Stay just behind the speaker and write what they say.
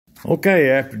Okay,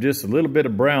 after just a little bit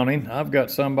of browning, I've got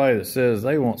somebody that says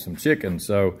they want some chicken.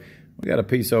 So we got a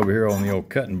piece over here on the old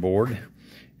cutting board,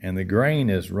 and the grain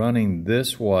is running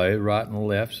this way, right and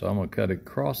left. So I'm gonna cut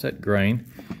across that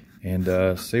grain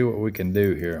and see what we can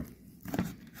do here.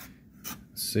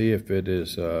 See if it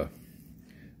is,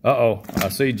 uh-oh, I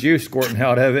see juice squirting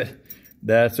out of it.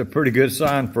 That's a pretty good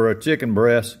sign for a chicken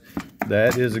breast.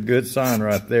 That is a good sign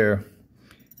right there.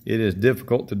 It is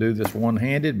difficult to do this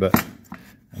one-handed, but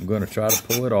I'm going to try to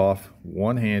pull it off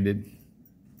one-handed.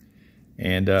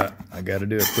 And I got to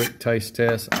do a quick taste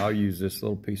test. I'll use this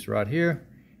little piece right here.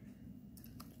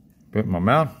 Put it in my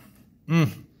mouth.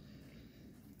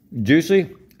 Juicy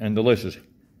and delicious.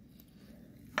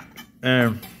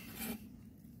 And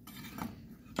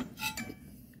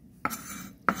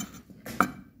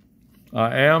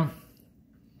I am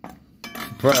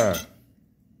surprised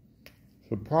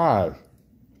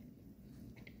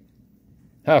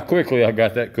how quickly I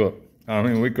got that cooked. I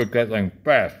mean, we cooked that thing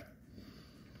fast,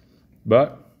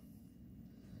 but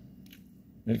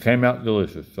it came out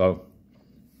delicious. So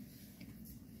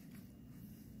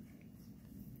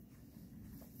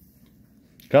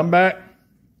come back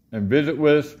and visit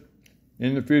with us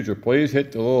in the future. Please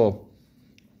hit the little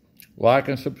like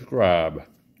and subscribe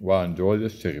while I enjoy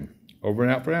this chicken. Over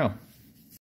and out for now.